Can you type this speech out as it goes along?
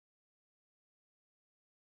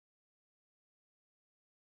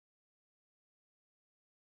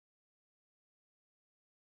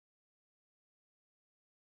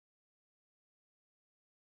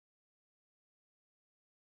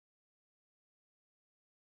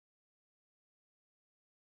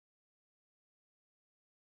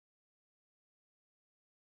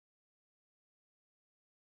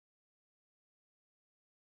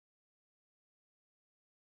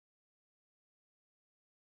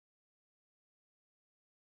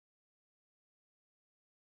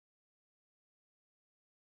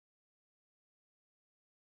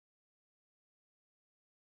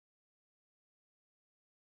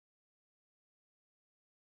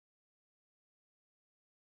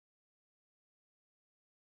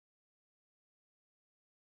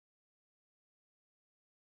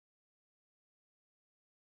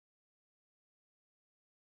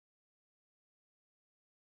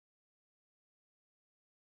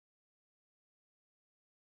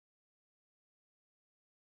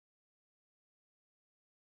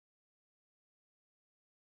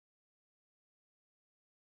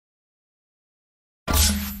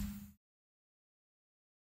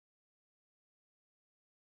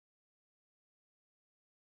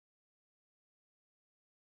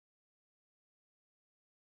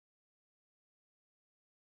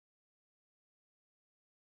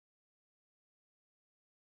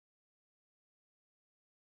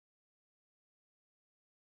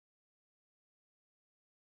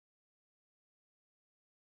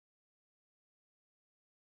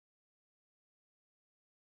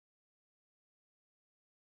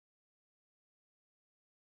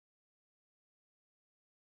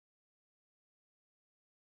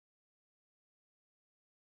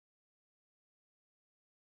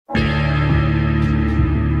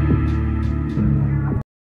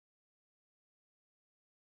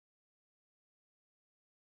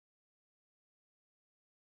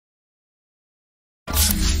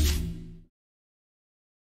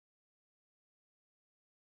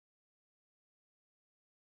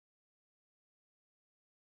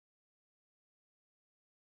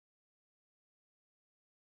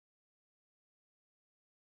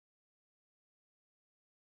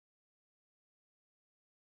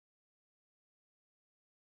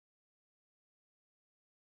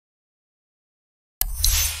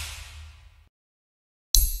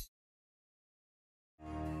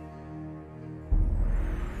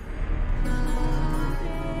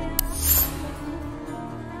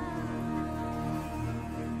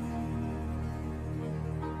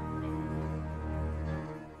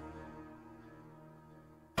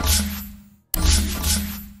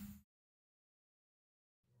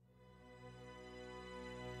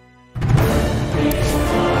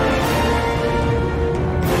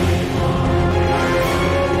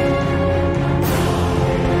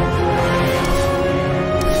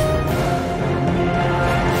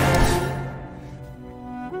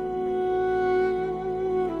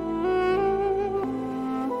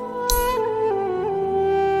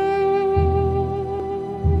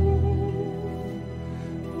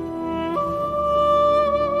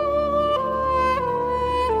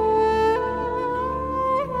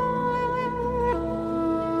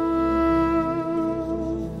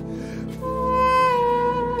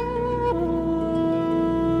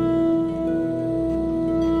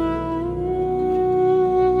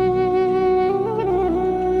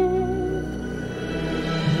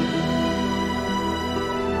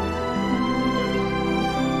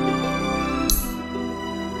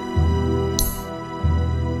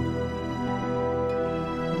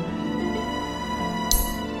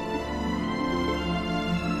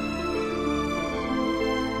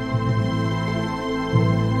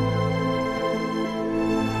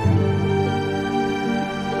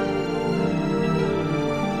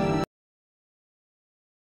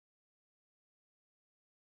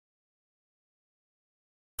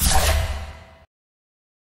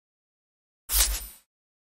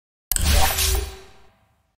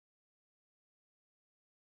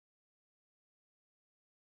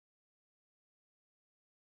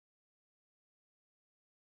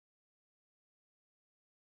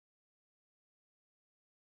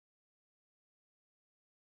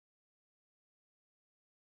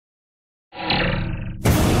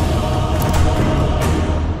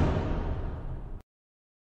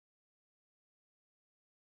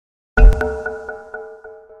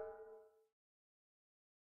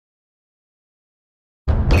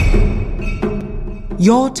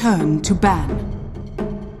Your turn to ban.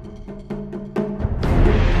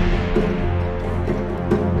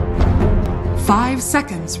 Five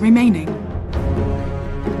seconds remaining.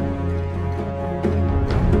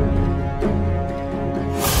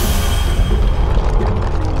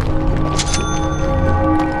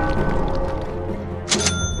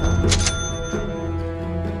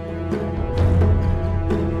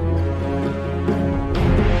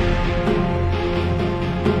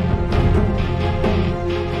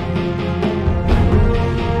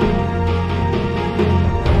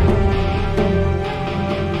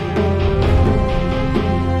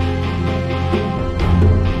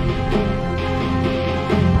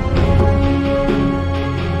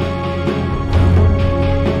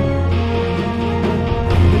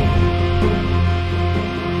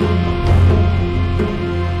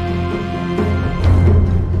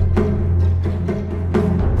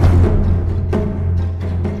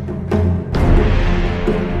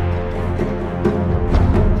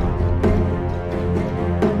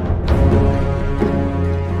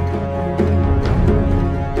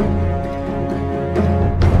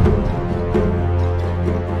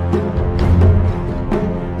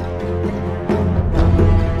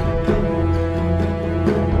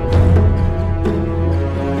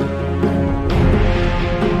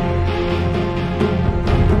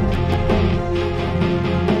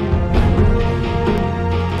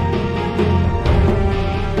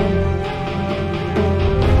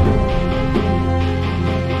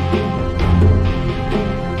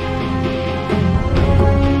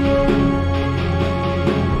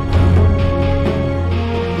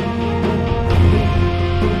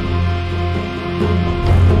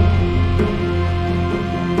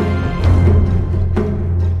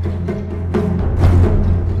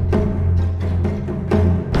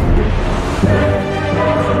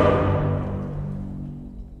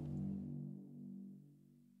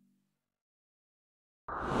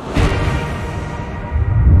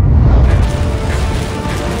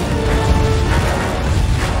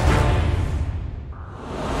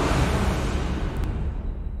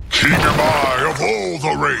 All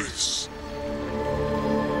the wraiths.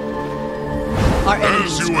 Our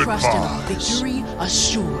enemies As you crushed and our advise. victory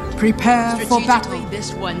assured. Prepare for battle. Strategically,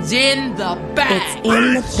 this one's in the bag. It's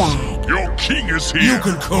in the Wraiths, bag. your king is here. You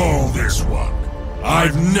can call this one.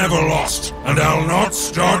 I've never lost, and I'll not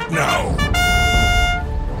start now.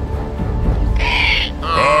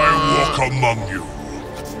 I walk among you.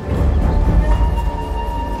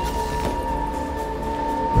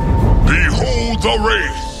 Behold the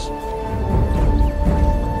wraith.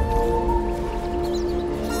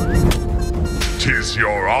 'Tis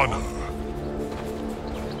your honor.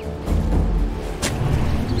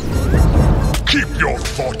 Keep your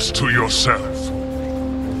thoughts to yourself.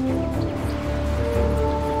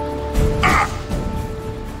 Ah!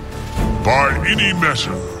 By any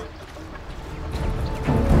measure.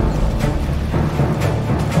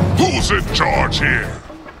 Who's in charge here?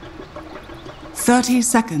 30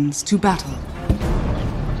 seconds to battle.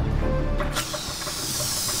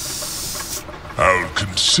 I'll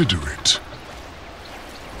consider it.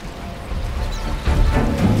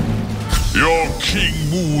 Your king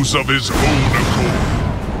moves of his own accord.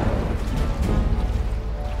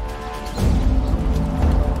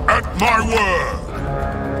 At my word!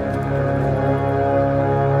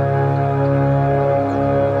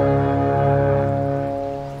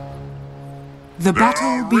 The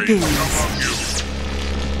battle begins. Among you.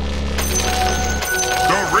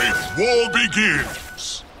 The Wraith War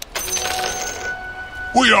begins.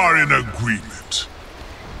 We are in agreement.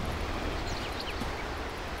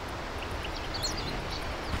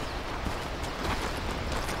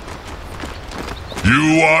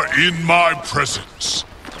 You are in my presence.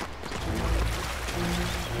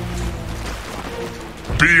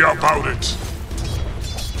 Be about it.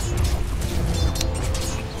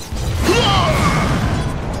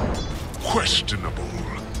 Questionable.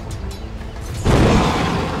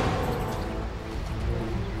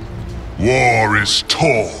 War is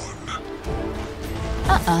torn.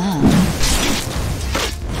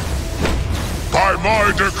 By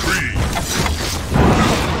my decree.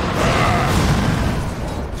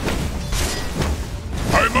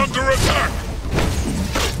 I'm under attack.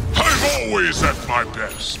 I'm always at my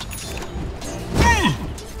best.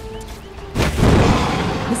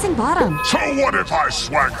 Missing bottom. So what if I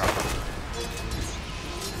swagger?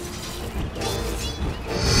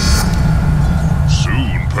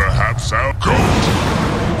 Soon, perhaps I'll go.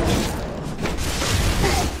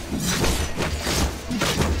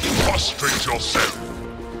 Prostrate yourself.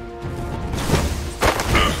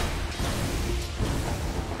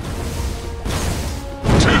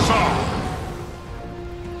 Tis I.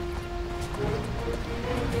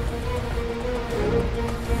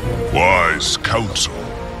 counsel.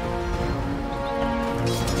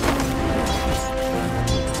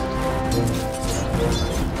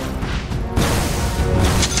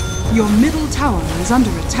 Your middle tower is under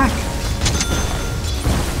attack.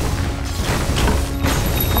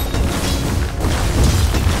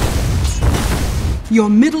 Your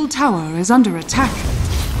middle tower is under attack.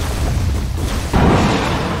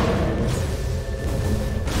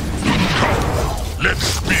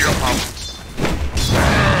 Let's be about it.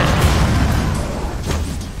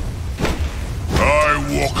 I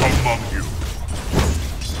walk among you.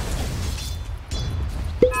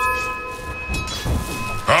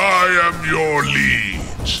 I am your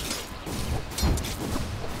liege.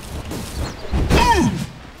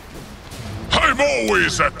 I'm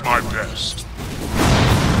always at my best.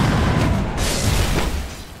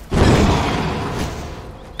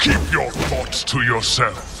 Keep your thoughts to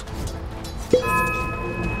yourself.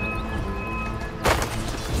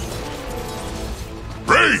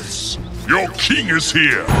 Wraiths! Your king is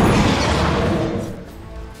here!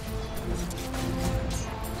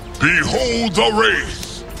 Behold the Wraith!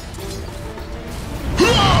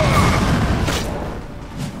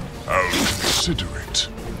 I'll consider it.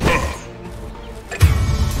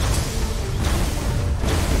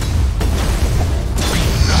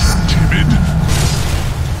 Not timid.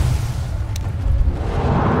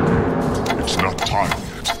 It's not time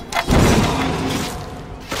yet.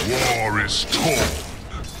 War is torn.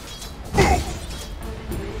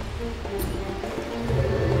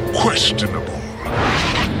 Questionable.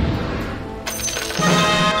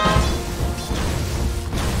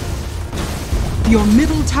 Your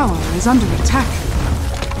middle tower is under attack.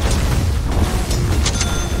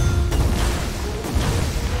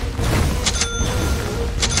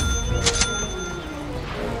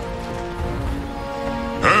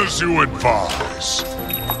 As you advise.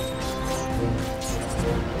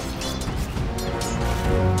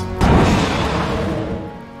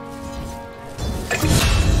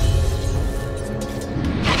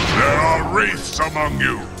 There are wraiths among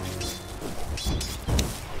you.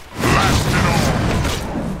 Blast it all.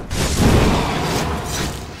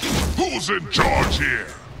 Who's in charge here?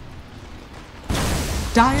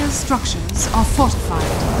 Dire's structures are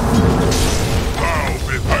fortified.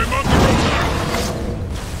 I'm under attack.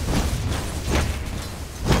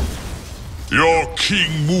 Your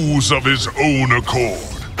king moves of his own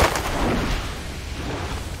accord.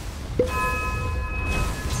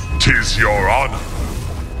 'Tis your honor.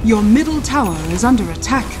 Your middle tower is under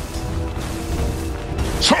attack.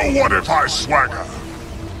 So what if I swagger?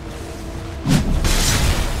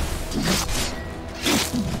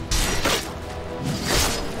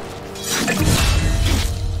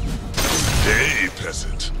 Hey,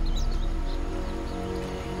 peasant.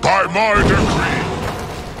 By my decree.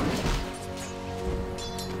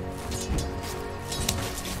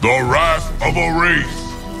 The wrath of a wraith.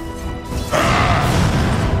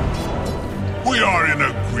 We are in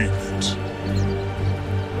agreement.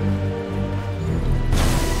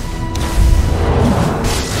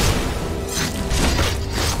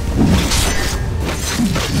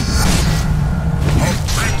 A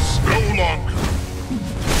prince no longer.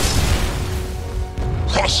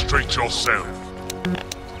 Prostrate yourself.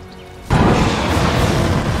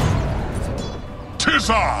 'Tis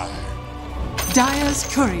I. Dire's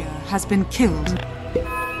courier has been killed.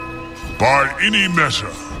 By any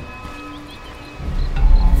measure.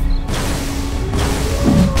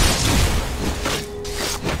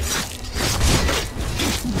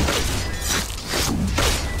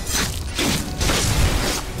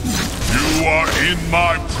 You are in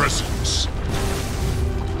my presence.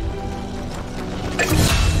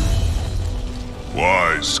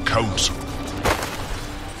 Wise counsel.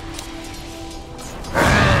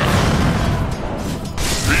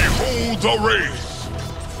 Behold the wraith.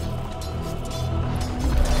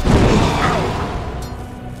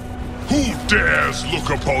 Who dares look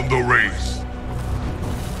upon the wraith?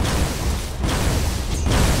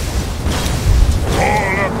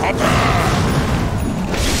 All upon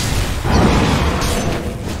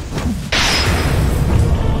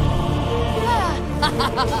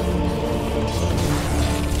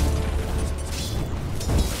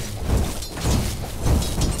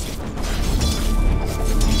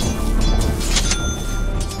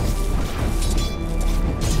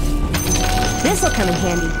This'll come in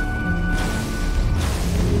handy.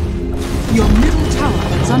 Your middle tower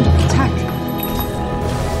is under attack.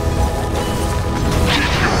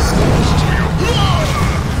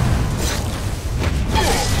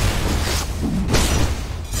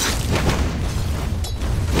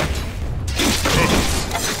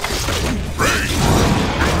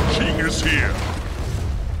 King is here.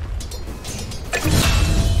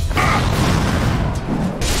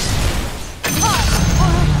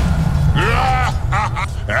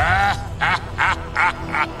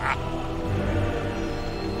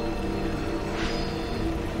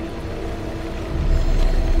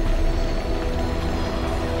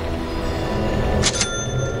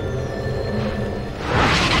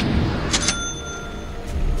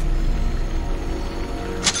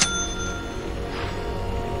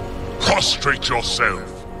 Prostrate yourself.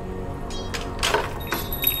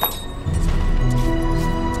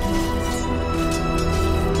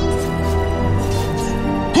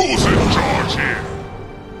 Who's in charge here?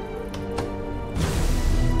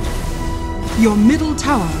 Your middle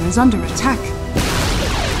tower is under attack.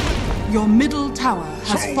 Your middle tower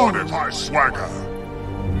has So what fallen. if I swagger?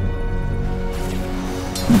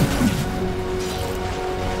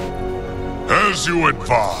 As you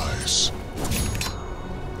advise.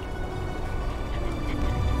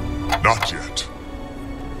 Not yet.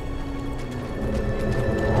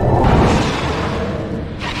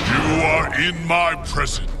 You are in my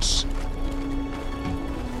presence.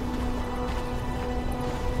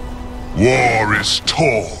 War is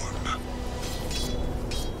torn.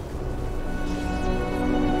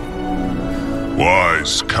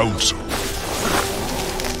 Wise counsel.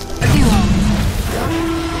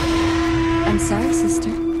 I'm sorry, sister.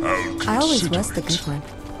 I'll I always consider was the it. good one.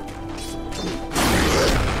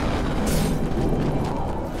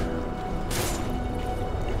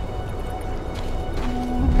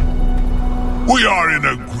 We are in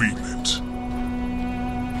agreement.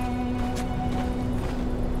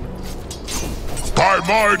 By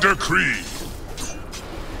my decree,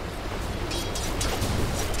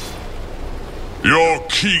 your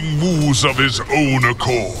king moves of his own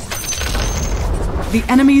accord. The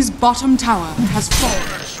enemy's bottom tower has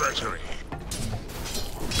fallen. Treachery.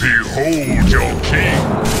 Behold your king.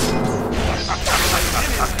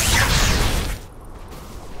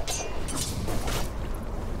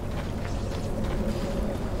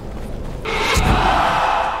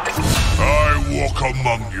 I walk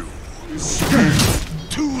among you.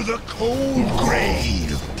 To the cold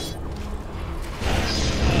grave.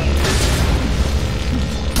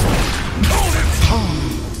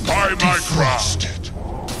 By my crown.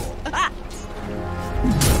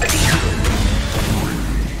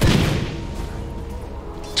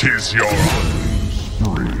 Tis your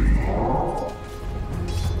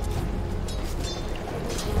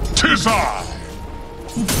Tis I.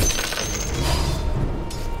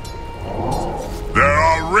 There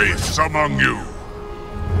are wraiths among you.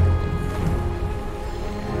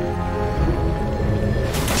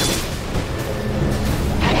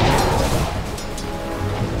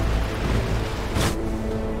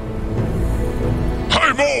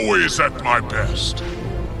 I'm always at my best.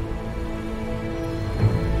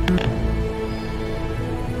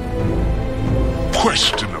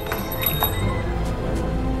 Questionable.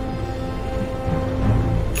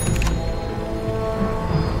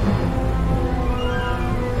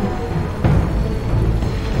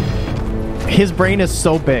 His brain is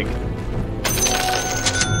so big.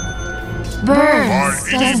 My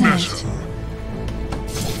any measure.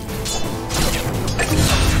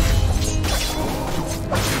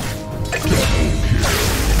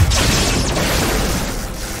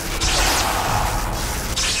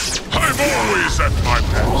 I'm always at my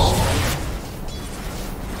best.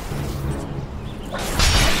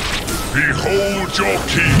 Behold your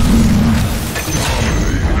king.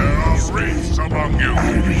 There are wraiths among you.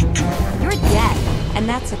 You're dead, and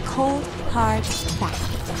that's a cold, hard fact.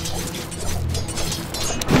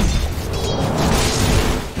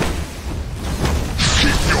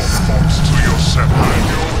 Keep your thoughts to yourself and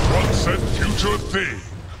your once and future thing.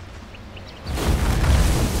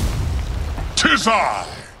 'Tis I.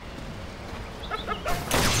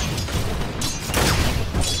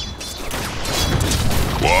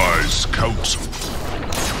 Wise counsel.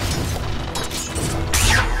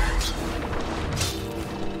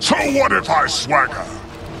 So what if I swagger?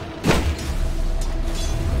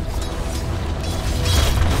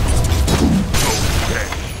 Okay.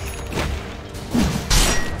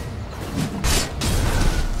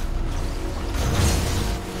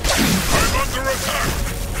 I'm under attack.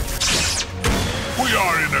 We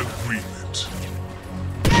are in agreement.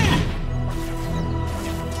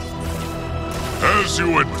 As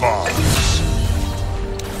you advise.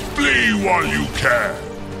 Flee while you can.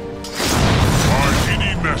 By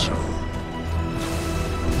any measure.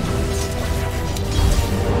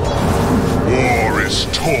 War is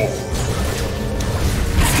torn.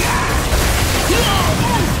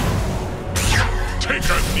 Take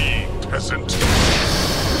a knee, peasant.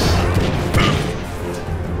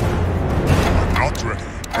 I'm not ready.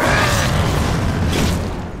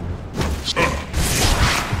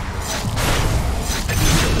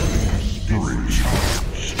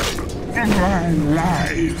 My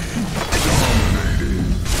life.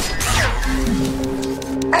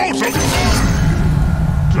 Out of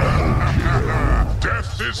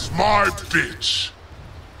Death is my bitch.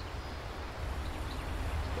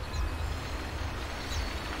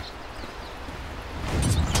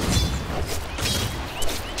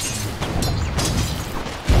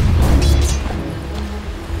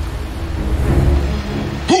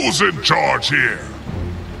 Who's in charge here?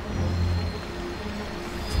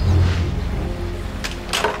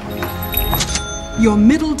 Your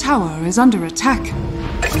middle tower is under attack.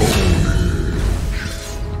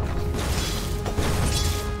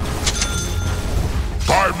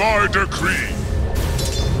 By my decree.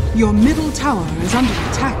 Your middle tower is under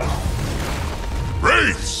attack.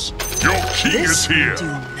 Wraiths, your king This is here. will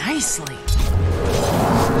do nicely.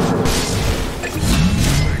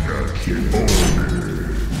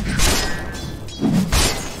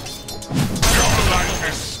 You're like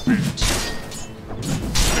a spit.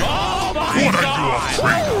 Oh my What are God! you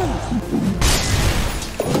afraid of?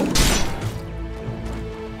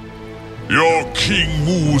 Your king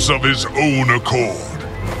moves of his own accord.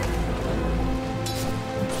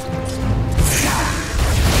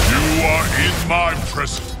 You are in my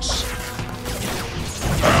presence.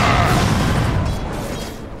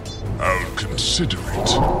 I'll consider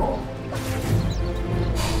it.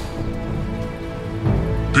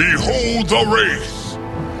 Behold the wraith!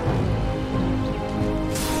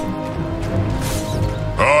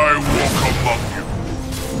 I walk among you.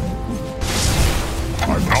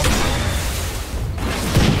 I'm not ready.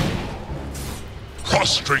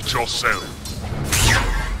 Prostrate yourself.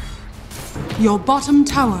 Your bottom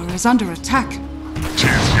tower is under attack.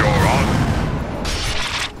 'Tis your honor.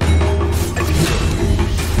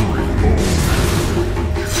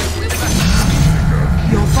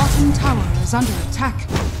 Your bottom tower is under attack.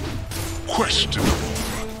 Questionable.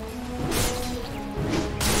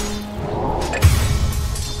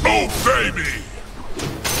 Obey me!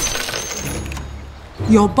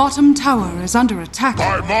 Your bottom tower is under attack.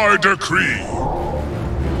 By my decree.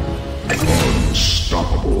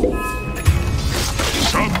 Unstoppable.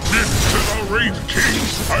 Submit to the Wraith King.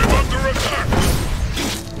 I'm under attack.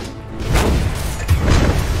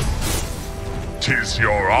 'Tis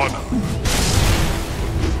your honor.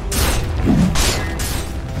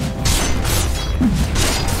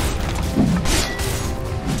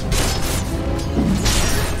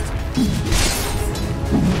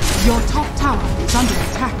 Your top tower is under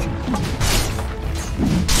attack.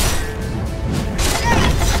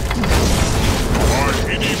 By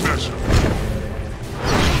any measure.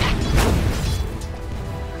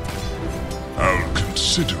 I'll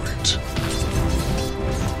consider it.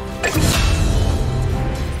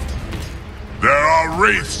 There are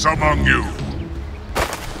wraiths among you.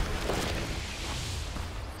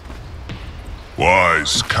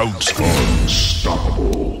 Wise counsel.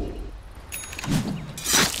 Unstoppable.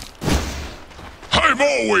 I'm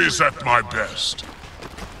always at my best.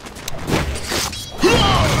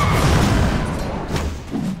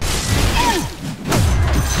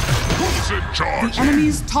 Who's in charge? The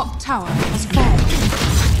enemy's top tower has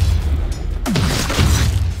fallen.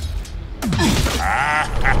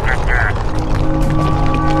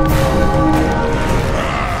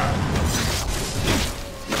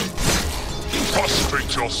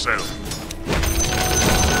 Prostrate yourself.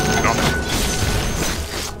 Nothing.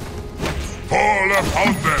 Fall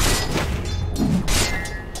upon them.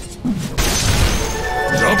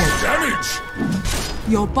 Double damage!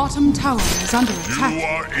 Your bottom tower is under You attack.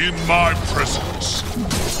 are in my presence.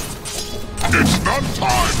 It's not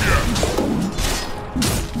time yet.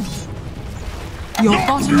 Your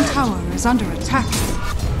bottom tower is under attack.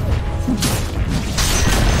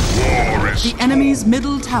 War is The enemy's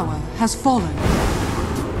middle tower has fallen.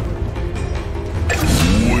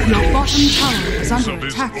 Your bottom tower is under of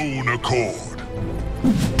his attack. own accord.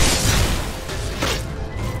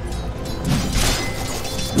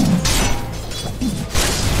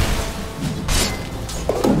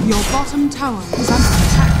 Your bottom tower is under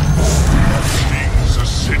attack. King's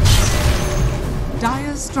ascension.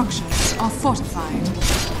 Dire structures are fortified.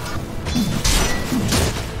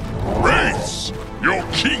 Wraiths, your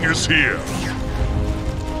king is here.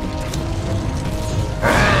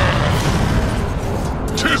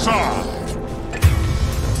 Tis I.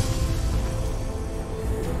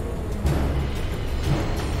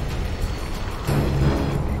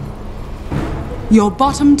 Your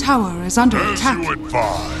bottom tower is under As attack. you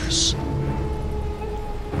advise.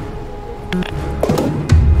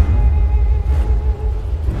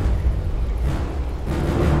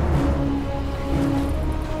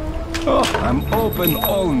 Oh, I'm open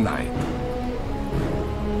all night.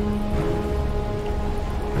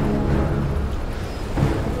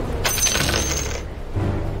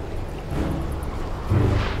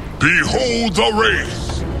 Behold the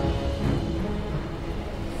wraith!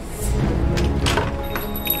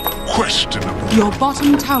 Questionable. Your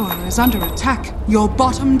bottom tower is under attack. Your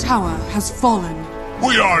bottom tower has fallen.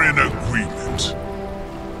 We are in agreement.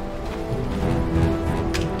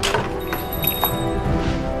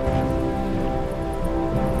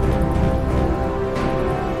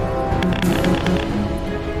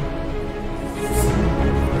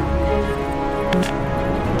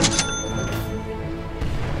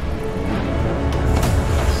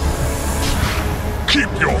 Keep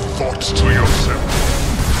your thoughts to yourself.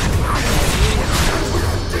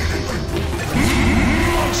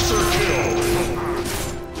 Monster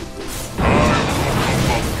kill!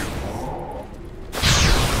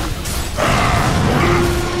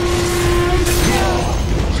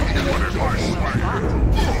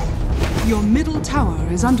 Your middle tower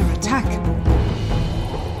is under attack.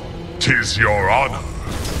 'Tis your honor.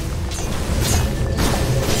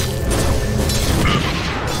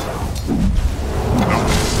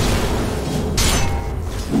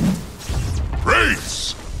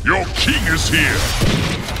 Wraiths! Your king is here!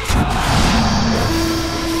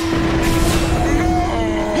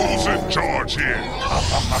 Who's in charge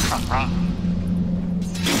here?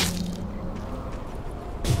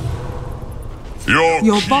 Your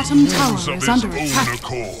king bottom tower moves of is his under own attack.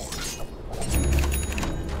 accord.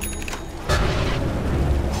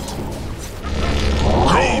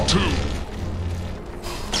 Go to!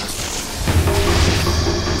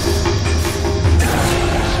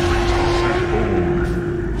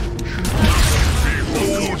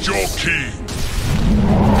 Behold your king!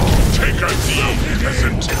 Take a knee,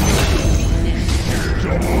 peasant!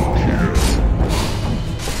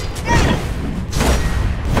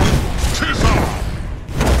 Tis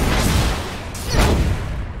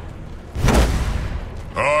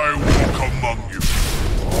I walk among you.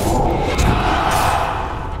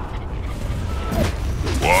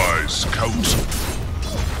 Wise counsel.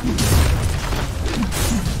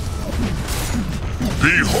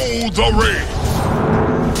 Behold the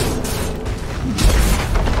wraith!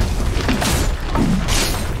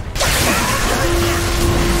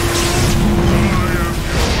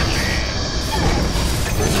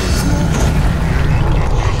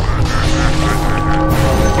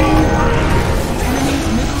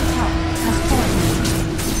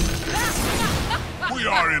 We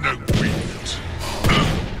are in agreement.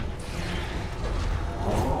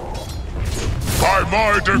 By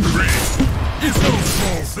my decree, It's no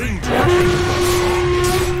small thing to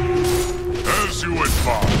as you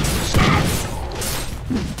advise.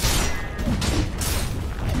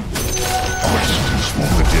 Questions for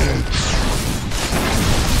the dead.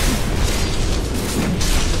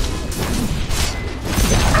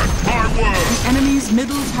 At my word. Enemy's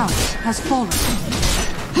middle tower has fallen.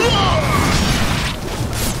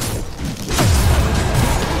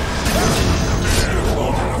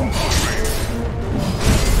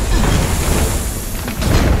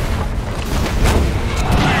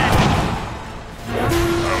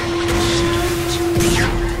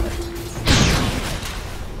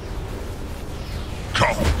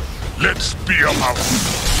 Come, let's be about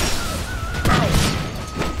it.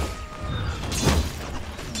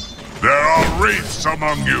 There are wraiths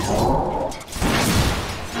among you.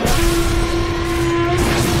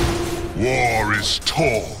 War is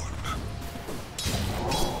torn.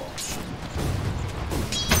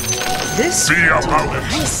 This Be about it.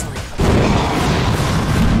 nicely.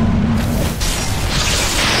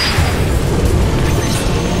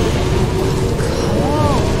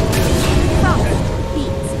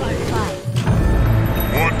 Beats by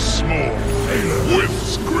five. Once more, with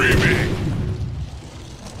screaming.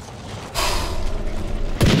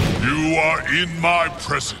 You are in my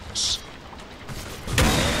presence.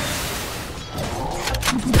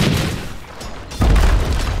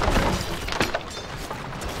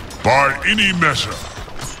 By any measure.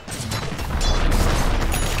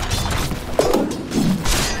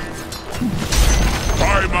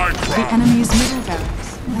 By my The crown. enemy's middle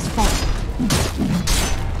barracks has fallen.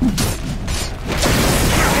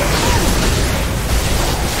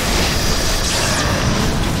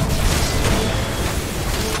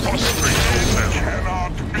 Prostrate yourself.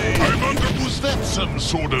 Cannot be. I'm under. Was that some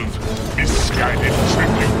sort of misguided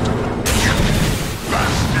tribute?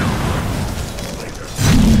 Bastion.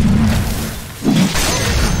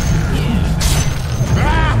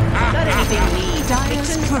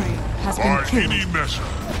 Dire's courier has been By killed. any measure.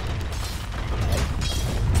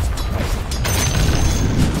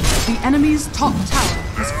 The enemy's top tower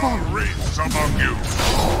has There are fallen. wraiths among you.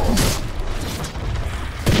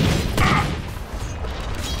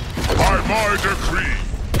 By my decree.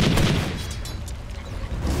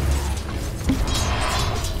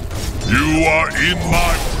 You are in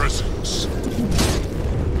my presence.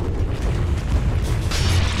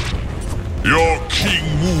 Your king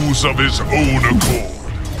moves of his own accord.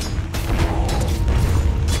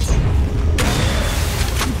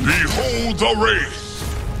 Behold the wraith!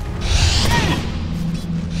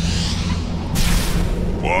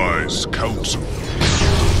 Wise counsel.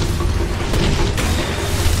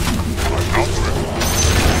 I'm not ready.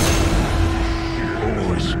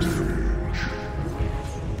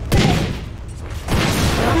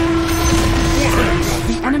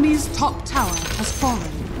 The enemy's top tower has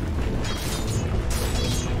fallen.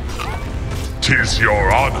 'Tis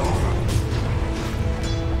your honor.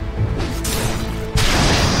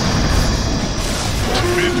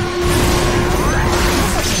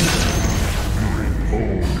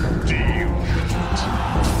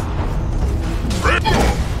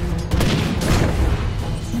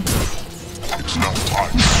 It's not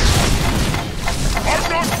time. I'm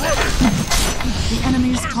not ready. The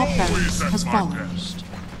enemy's top I'm barracks always at has my fallen. best.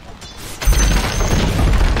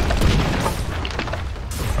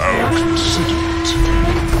 I'll consider it.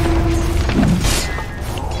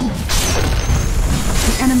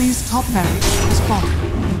 The enemy's top barracks has fallen.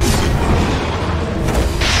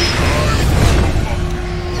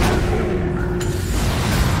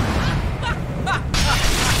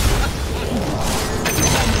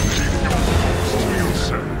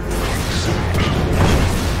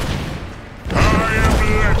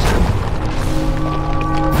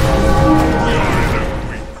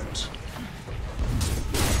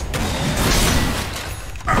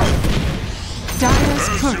 Dire's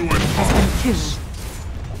courier has been killed.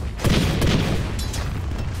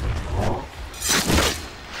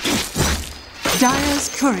 Dire's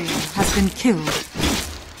courier has been killed.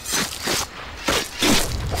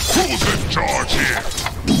 Who's in charge here?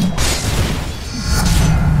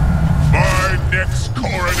 My next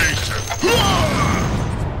coronation.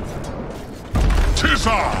 'Tis I.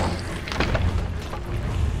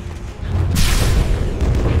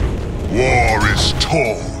 War is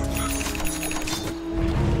torn.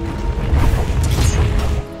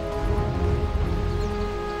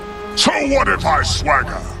 So what if I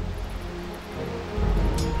swagger?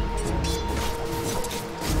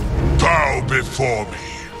 Bow before me.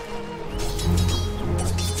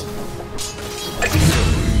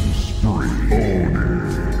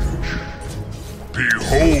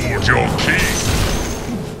 Behold your king.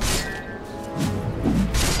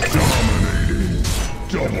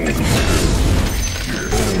 Dominating.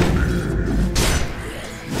 Double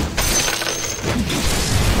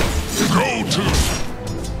Go to.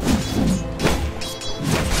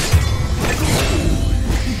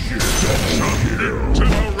 To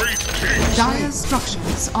the Wraith King. Dire's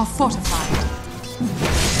structures are fortified.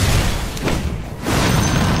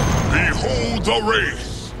 Behold the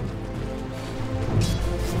Wraith.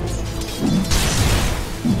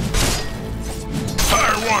 I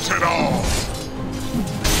want it all.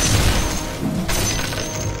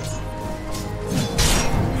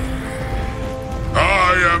 I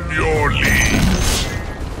am your liege.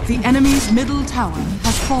 The enemy's middle tower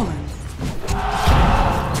has fallen.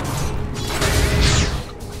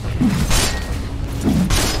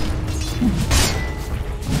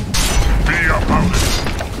 Be about it.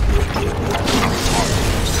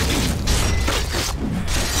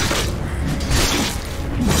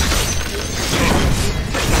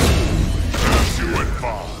 As you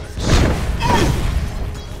advise.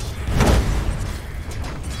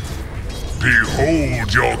 Behold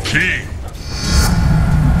your king.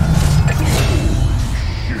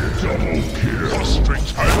 Double kill. Prostrate.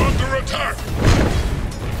 I'm under attack.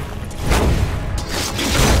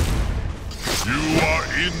 You are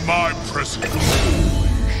in my presence.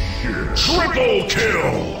 Triple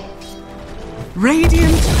kill.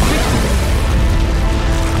 Radiant victory.